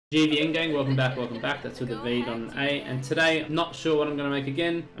GVN gang, welcome back, that's with the V on an A, and today, I'm not sure what I'm going to make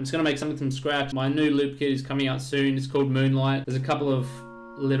again. I'm just going to make something from scratch. My new loop kit is coming out soon, it's called Moonlight. There's a couple of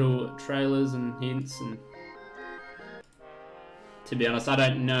little trailers and hints, and to be honest, I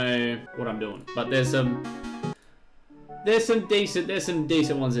don't know what I'm doing, but there's some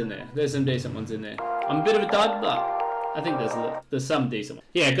decent ones in there. I'm a bit of a dud, but I think there's some decent ones.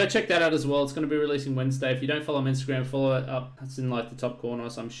 Yeah, go check that out as well. It's going to be releasing Wednesday. If you don't follow me on Instagram, follow it up. It's in like the top corner or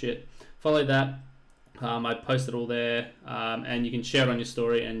some shit. Follow that. I post it all there, and you can share it on your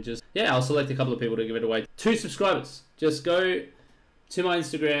story, and just, yeah, I'll select a couple of people to give it away. 2 subscribers. Just go to my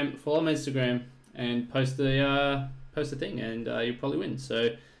Instagram, follow my Instagram, and post the thing, and you'll probably win. So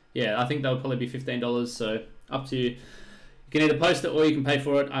yeah, I think that would probably be $15. So up to you. You can either post it or you can pay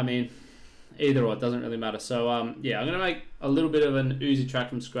for it. I mean, either or, it doesn't really matter. So yeah, I'm gonna make a little bit of an Uzi track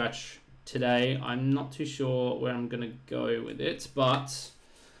from scratch today. I'm not too sure where I'm gonna go with it, but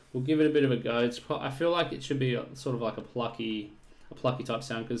we'll give it a bit of a go. I feel like it should be sort of like a plucky type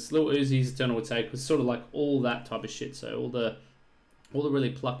sound, because Lil Uzi's Eternal Take was sort of like all that type of shit. So all the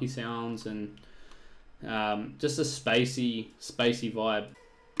really plucky sounds and just a spacey vibe.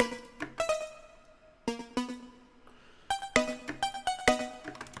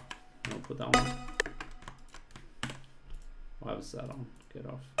 I'll put that one. Why was that on? Get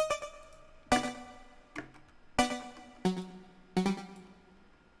off.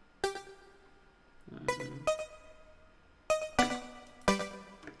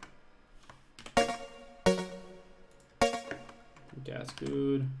 Okay, that's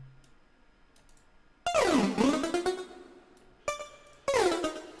good.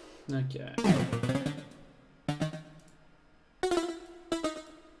 Okay.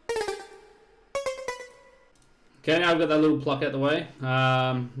 Okay, now I've got that little pluck out the way.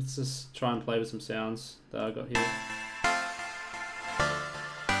 Let's just try and play with some sounds that I got here.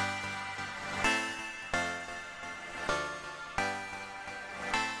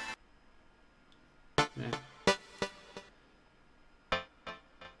 Yeah.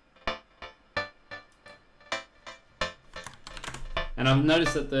 And I've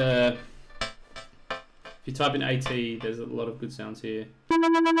noticed that if you type in AT, there's a lot of good sounds here.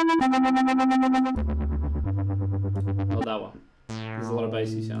 Oh, that one. There's a lot of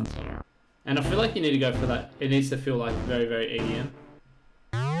bassy sounds on it. And I feel like you need to go for that. It needs to feel like very, very EDM.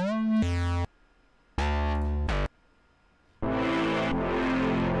 I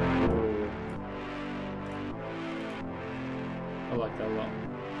like that a lot.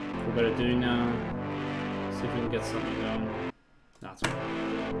 We better do now. See if we can get something going. That's right.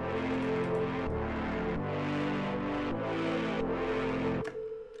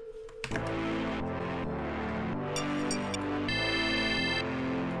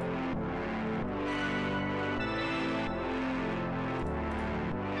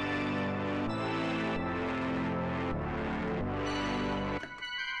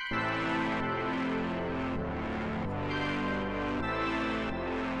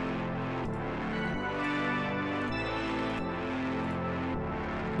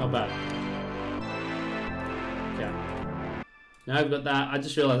 Not bad. Okay. Now I've got that. I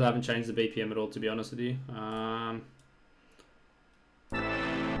just realized I haven't changed the BPM at all, to be honest with you.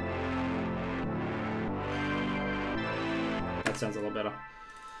 That sounds a lot better.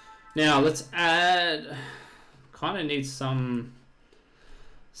 Now let's add. Kind of needs some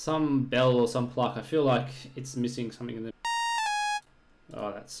bell or some pluck. I feel like it's missing something in the.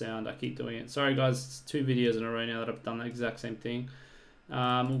 Oh, that sound! I keep doing it. Sorry, guys. It's 2 videos in a row now that I've done the exact same thing.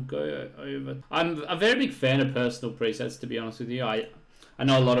 We'll go over. I'm a very big fan of personal presets, to be honest with you. I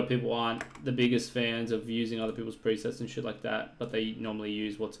know a lot of people aren't the biggest fans of using other people's presets and shit like that, but they normally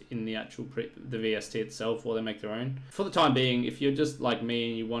use what's in the actual the VST itself, or they make their own. For the time being, if you're just like me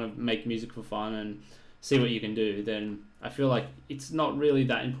and you want to make music for fun and see what you can do, then I feel like it's not really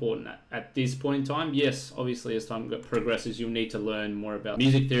that important at this point in time. Yes, obviously as time progresses, you'll need to learn more about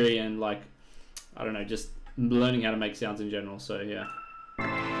music theory and, like, I don't know, just learning how to make sounds in general. So yeah.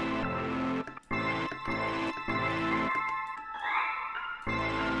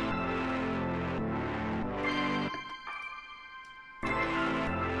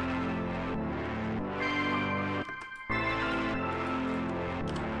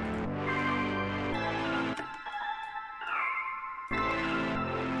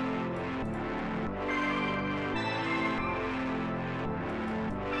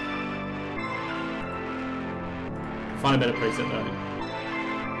 Find a better preset though, I think.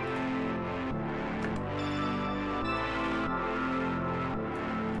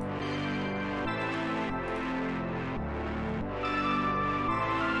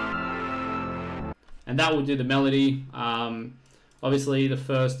 and that will do the melody. Obviously, the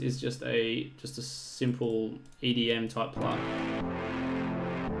first is just a simple EDM type pluck,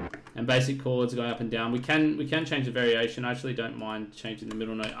 and basic chords going up and down. We can change the variation. I actually don't mind changing the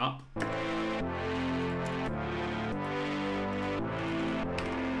middle note up.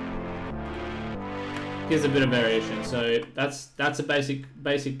 Gives a bit of variation. So that's a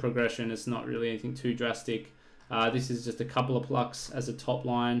basic progression. It's not really anything too drastic. This is just a couple of plucks as a top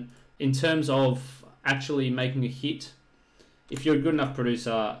line. In terms of actually making a hit, if you're a good enough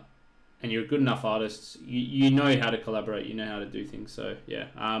producer and you're a good enough artist, you know how to collaborate, you know how to do things. So yeah,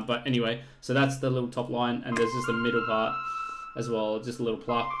 but anyway, so that's the little top line, and there's just the middle part as well, just a little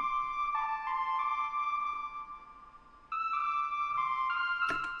pluck.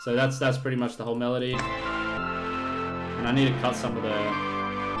 So that's pretty much the whole melody. And I need to cut some of the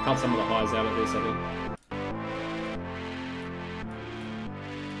highs out of this, I think.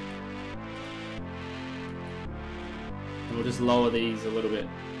 And we'll just lower these a little bit.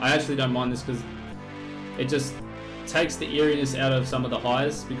 I actually don't mind this because it just takes the eeriness out of some of the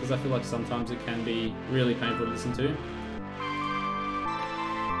highs, because I feel like sometimes it can be really painful to listen to.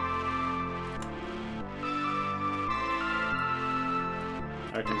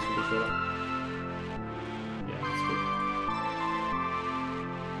 I reckon this should be shorter. Yeah, that's good.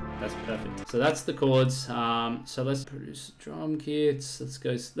 That's perfect. So that's the chords. So let's produce drum kits. Let's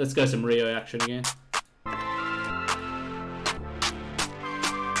go some Rio action again.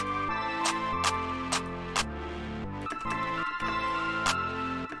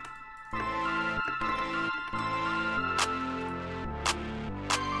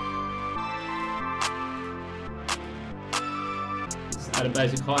 Add a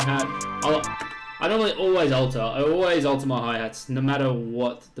basic hi-hat. I normally always alter. I always alter my hi-hats no matter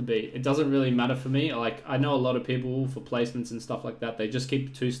what the beat. It doesn't really matter for me. Like, I know a lot of people for placements and stuff like that, they just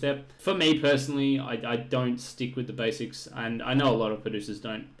keep two-step. For me personally, I don't stick with the basics, and I know a lot of producers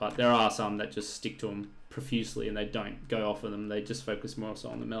don't, but there are some that just stick to them profusely and they don't go off of them. They just focus more so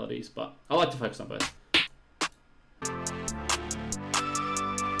on the melodies, but I like to focus on both.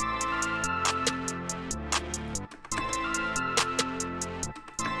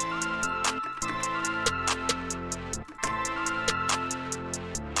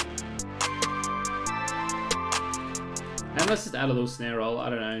 And let's just add a little snare roll. I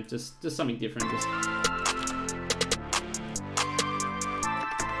don't know, just something different.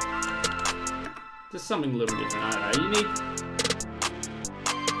 Just something a little different. I don't know.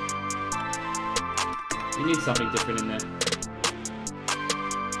 You need something different in there.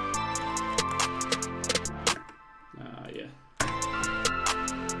 Yeah.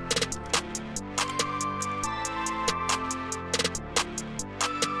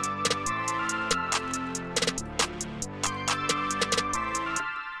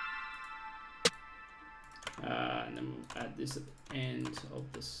 And then we'll add this at the end of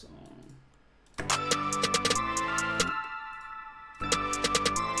the song.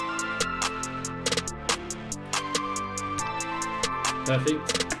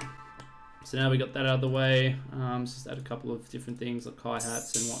 Perfect. So now we got that out of the way. Let's just add a couple of different things like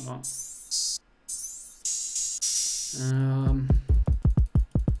hi-hats and whatnot.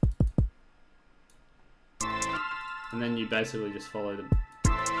 And then you basically just follow them.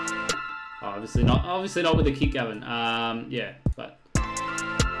 Obviously not with the kick, Gavin. Yeah, but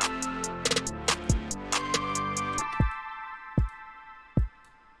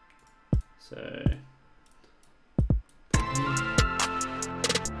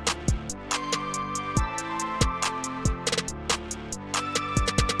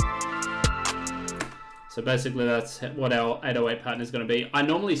so basically that's what our 808 pattern is going to be. I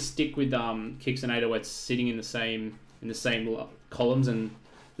normally stick with kicks and 808s sitting in the same columns and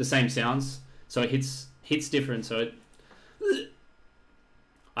the same sounds, so it hits different. So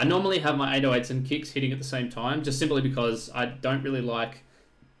I normally have my 808s and kicks hitting at the same time, just simply because I don't really like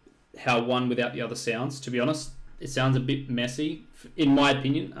how one without the other sounds. To be honest, it sounds a bit messy, in my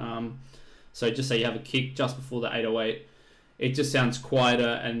opinion. So just say you have a kick just before the 808, it just sounds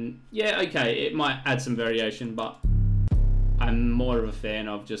quieter, and yeah, okay, it might add some variation, but I'm more of a fan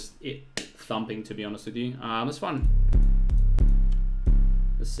of just it thumping, to be honest with you. It's fun.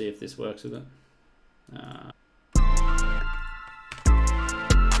 Let's see if this works with it.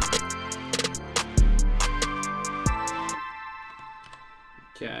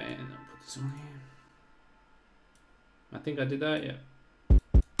 Okay, and I'll put this on here. I think I did that, yeah.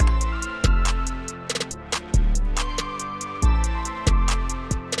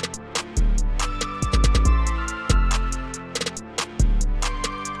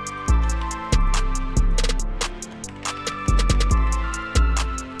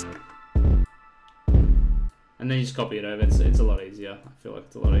 And then you just copy it over. It's a lot easier. I feel like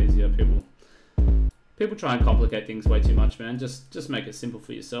it's a lot easier. People try and complicate things way too much, man. Just make it simple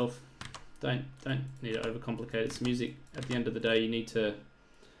for yourself. Don't need to overcomplicate. It's music. At the end of the day, you need to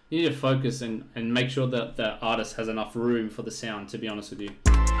focus and make sure that the artist has enough room for the sound, to be honest with you.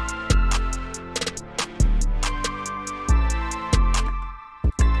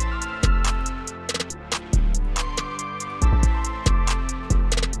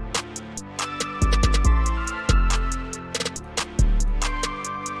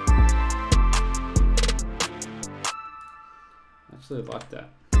 Actually, I like that.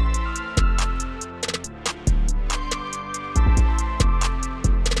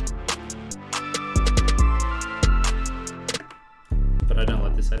 But I don't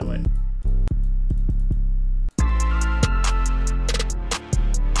like this 808.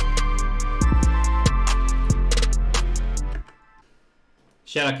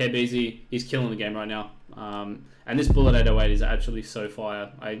 Shout out KBZ, he's killing the game right now. And this bullet 808 is actually so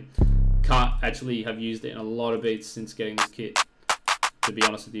fire. I can't actually have used it in a lot of beats since getting this kit, to be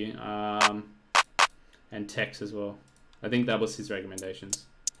honest with you. And Tex as well. I think that was his recommendations.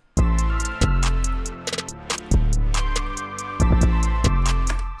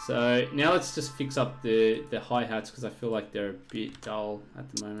 So now let's just fix up the hi-hats because I feel like they're a bit dull at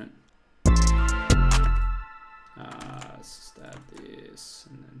the moment. Let's just add this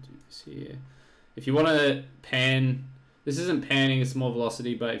and then do this here. If you want to pan, this isn't panning, it's more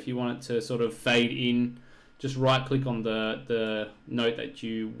velocity, but if you want it to sort of fade in, just right click on the note that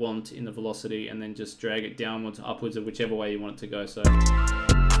you want in the velocity and then just drag it downwards, upwards, or whichever way you want it to go. So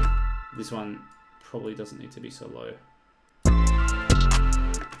this one probably doesn't need to be so low.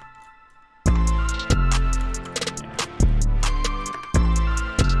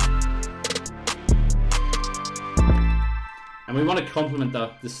 And we want to complement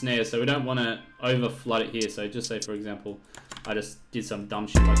the snare, so we don't want to over flood it here. So just say, for example, I just did some dumb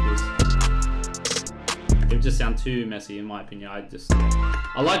shit like this. It would just sound too messy, in my opinion.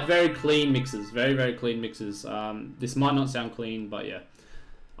 I like very clean mixes, very, very clean mixes. This might not sound clean, but yeah,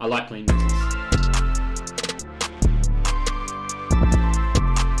 I like clean mixes.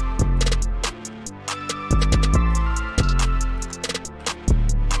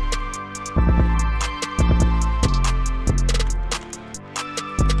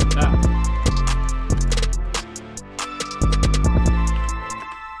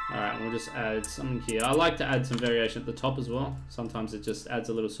 Add something here. I like to add some variation at the top as well. Sometimes it just adds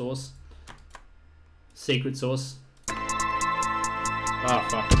a little sauce. Secret sauce. Oh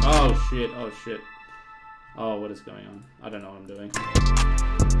fuck. Oh shit. Oh shit. Oh, what is going on? I don't know what I'm doing.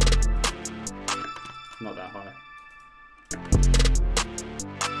 Not that high.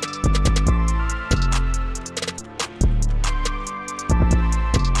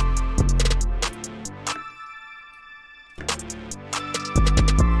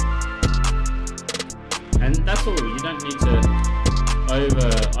 And that's all. You don't need to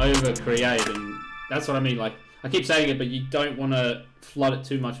over create, and that's what I mean. Like, I keep saying it, but you don't want to flood it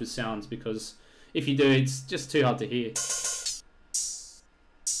too much with sounds, because if you do, it's just too hard to hear.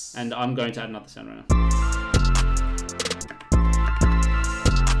 And I'm going to add another sound right now.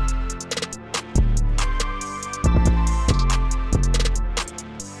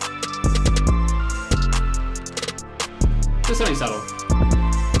 Just something subtle.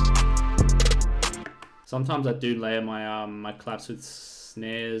 Sometimes I do layer my my claps with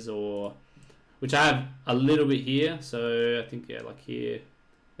snares, or which I have a little bit here. So I think, yeah, like here,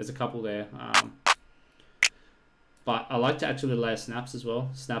 there's a couple there. But I like to actually layer snaps as well.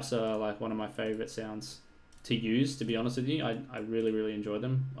 Snaps are like one of my favorite sounds to use, to be honest with you. I really, really enjoy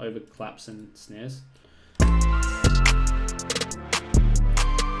them over claps and snares.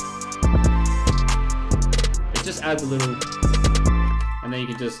 It just adds a little, and then you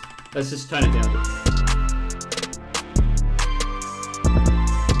can just, let's just tone it down a bit.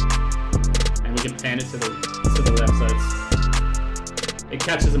 We can pan it to the left, so it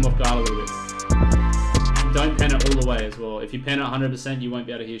catches them off guard a little bit. And don't pan it all the way as well. If you pan it 100%, you won't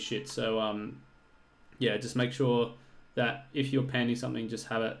be able to hear shit. So yeah, just make sure that if you're panning something, just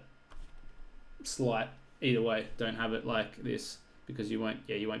have it slight either way. Don't have it like this, because you won't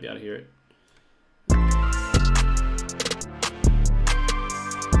be able to hear it.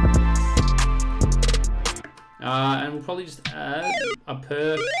 And we'll probably just add a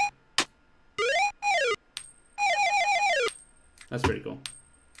perk. That's pretty cool.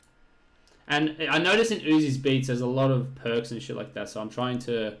 And I notice in Uzi's beats there's a lot of perks and shit like that, so I'm trying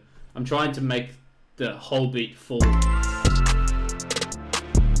to make the whole beat full.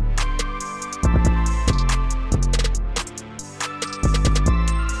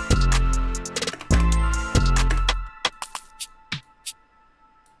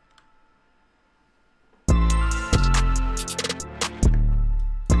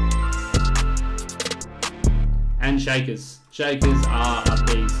 and shakers. Shakers are a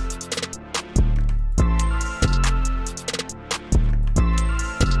beast.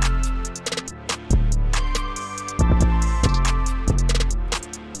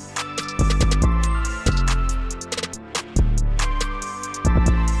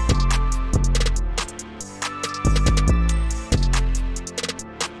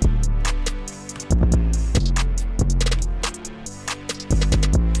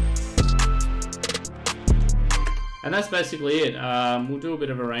 And that's basically it. We'll do a bit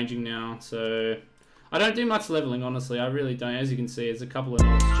of arranging now. So I don't do much leveling, honestly. I really don't. As you can see, there's a couple of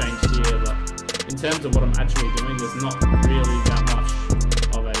notes changed here, but in terms of what I'm actually doing, there's not really that much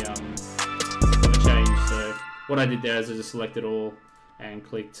of a change. So what I did there is I just selected all and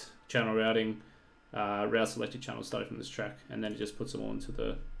clicked channel routing, route selected channel starting from this track, and then it just puts them all into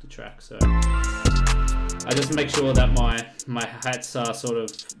the track. So I just make sure that my hats are sort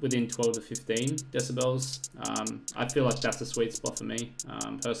of within 12 to 15 decibels. I feel like that's a sweet spot for me,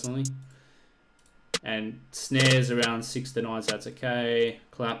 personally. And snares around 6 to 9, so that's okay.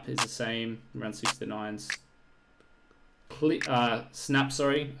 Clap is the same, around 6 to 9s. Snap,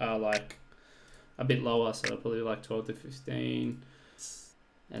 sorry, are like a bit lower, so probably like 12 to 15.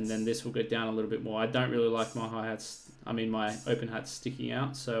 And then this will go down a little bit more. I don't really like my hi-hats, my open hats sticking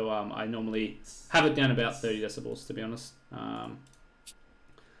out, so I normally have it down about 30 decibels, to be honest.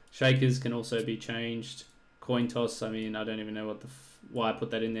 Shakers can also be changed. Coin toss, I don't even know why I put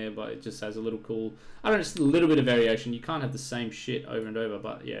that in there, but it just has a little cool, just a little bit of variation. You can't have the same shit over and over,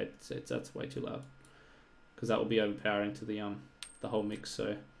 but yeah, that's way too loud, because that will be overpowering to the whole mix.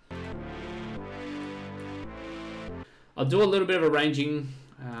 So I'll do a little bit of arranging,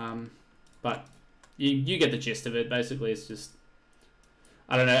 but you get the gist of it. Basically, it's just,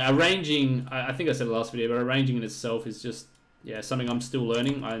 I don't know, arranging, I think I said the last video, but arranging in itself is just, yeah, something I'm still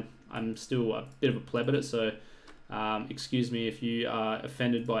learning. I'm still a bit of a pleb at it, so excuse me if you are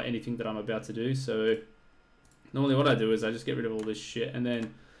offended by anything that I'm about to do. So normally what I do is I just get rid of all this shit, and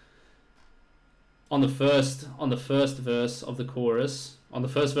then on the first verse of the chorus,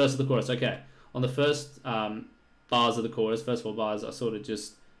 okay, on the first bars of the chorus, first 4 bars, I sort of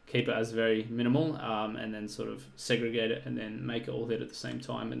just keep it as very minimal, and then sort of segregate it, and then make it all hit at the same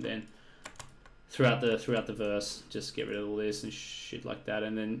time, and then throughout the verse, just get rid of all this and shit like that,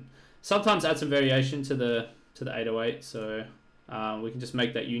 and then sometimes add some variation to the 808. So we can just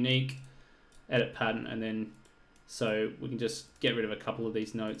make that unique, edit pattern, and then so we can just get rid of a couple of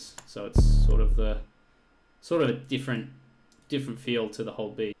these notes, so it's sort of a different feel to the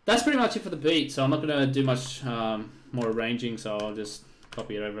whole beat. That's pretty much it for the beat. So I'm not gonna do much more arranging. So I'll just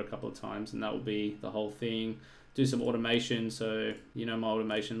copy it over a couple of times, and that will be the whole thing. Do some automation. So you know my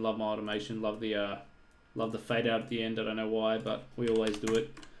automation, love my automation, love the fade out at the end. I don't know why, but we always do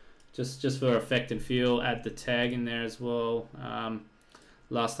it. Just for effect and feel. Add the tag in there as well.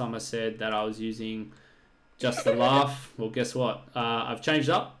 Last time I said that I was using just the laugh. Well, guess what? I've changed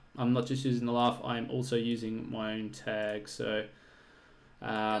up. I'm not just using the laugh. I'm also using my own tag. So go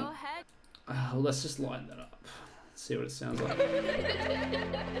ahead. Let's just line that up. Let's see what it sounds like.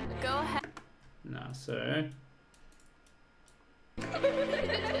 Go ahead. No, so go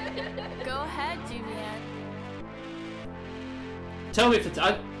ahead, GVN. Tell me if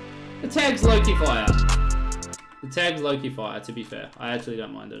the tag's low-key fire. The tag's low-key fire, to be fair. I actually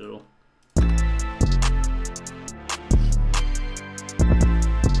don't mind it at all.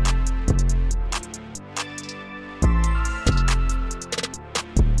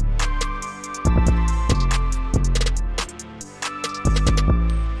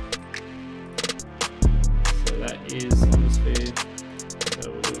 So that is on the speed.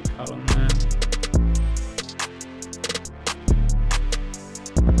 So we'll do a cut on that.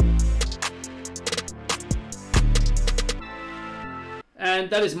 And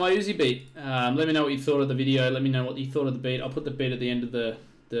that is my Uzi beat. Let me know what you thought of the video. Let me know what you thought of the beat. I'll put the beat at the end of the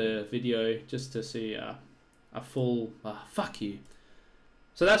video just to see a full fuck you.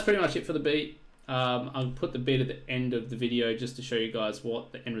 So that's pretty much it for the beat. I'll put the beat at the end of the video just to show you guys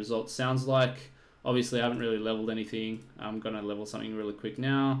what the end result sounds like. Obviously, I haven't really leveled anything. I'm going to level something really quick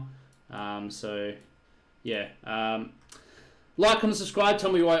now. So, yeah. Like, comment, subscribe.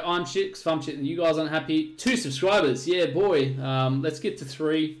 Tell me why I'm shit, because if I'm shit and you guys aren't happy. 2 subscribers. Yeah, boy. Let's get to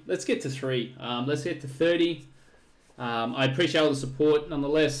 3. Let's get to 3. Let's get to 30. I appreciate all the support.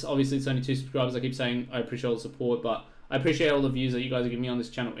 Nonetheless, obviously, it's only 2 subscribers. I keep saying I appreciate all the support, but I appreciate all the views that you guys are giving me on this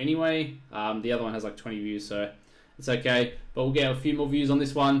channel anyway. The other one has like 20 views, so it's okay. But we'll get a few more views on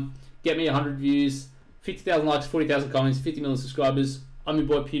this one. Get me 100 views, 50,000 likes, 40,000 comments, 50 million subscribers. I'm your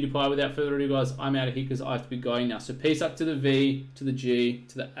boy PewDiePie. Without further ado, guys, I'm out of here because I have to be going now. So peace up to the V, to the G,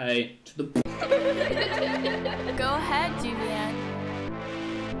 to the A, to the... Go ahead, GVN.